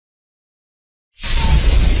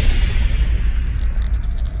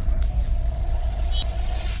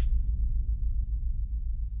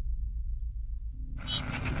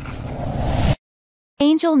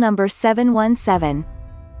Angel number 717.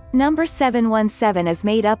 Number 717 is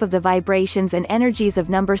made up of the vibrations and energies of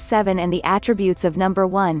number 7 and the attributes of number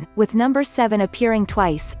 1, with number 7 appearing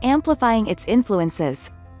twice, amplifying its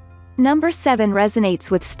influences. Number 7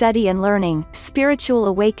 resonates with study and learning, spiritual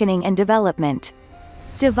awakening and development,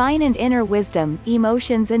 divine and inner wisdom,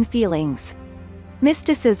 emotions and feelings,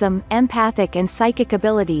 mysticism, empathic and psychic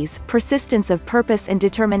abilities, persistence of purpose and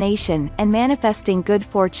determination, and manifesting good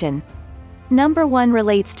fortune. Number 1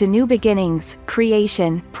 relates to new beginnings,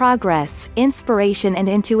 creation, progress, inspiration and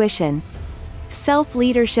intuition,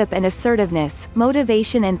 self-leadership and assertiveness,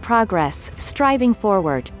 motivation and progress, striving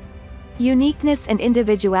forward, uniqueness and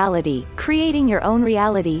individuality, creating your own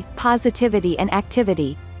reality, positivity and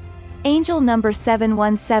activity. Angel number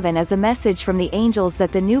 717 is a message from the angels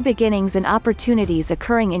that the new beginnings and opportunities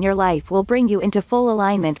occurring in your life will bring you into full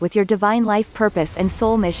alignment with your divine life purpose and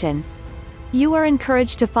soul mission. You are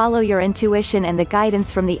encouraged to follow your intuition and the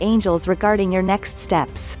guidance from the angels regarding your next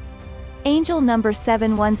steps. Angel number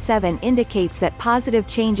 717 indicates that positive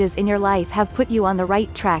changes in your life have put you on the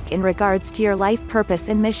right track in regards to your life purpose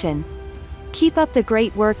and mission. Keep up the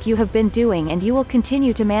great work you have been doing and you will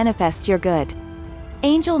continue to manifest your good.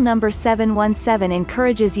 Angel number 717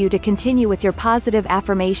 encourages you to continue with your positive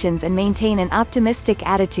affirmations and maintain an optimistic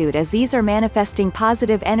attitude, as these are manifesting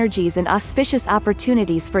positive energies and auspicious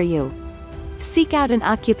opportunities for you. Seek out an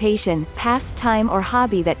occupation, pastime or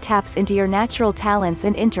hobby that taps into your natural talents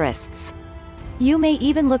and interests. You may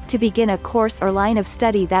even look to begin a course or line of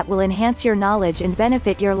study that will enhance your knowledge and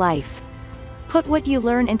benefit your life. Put what you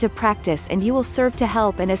learn into practice and you will serve to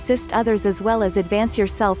help and assist others as well as advance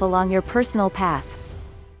yourself along your personal path.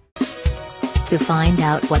 To find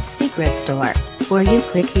out what secret store, or you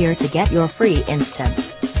click here to get your free instant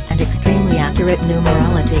and extremely accurate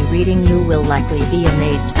numerology reading. You will likely be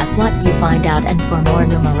amazed at what you find out, and for more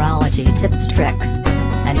numerology tips, tricks,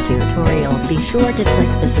 and tutorials, be sure to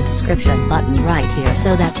click the subscription button right here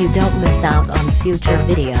so that you don't miss out on future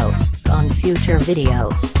videos.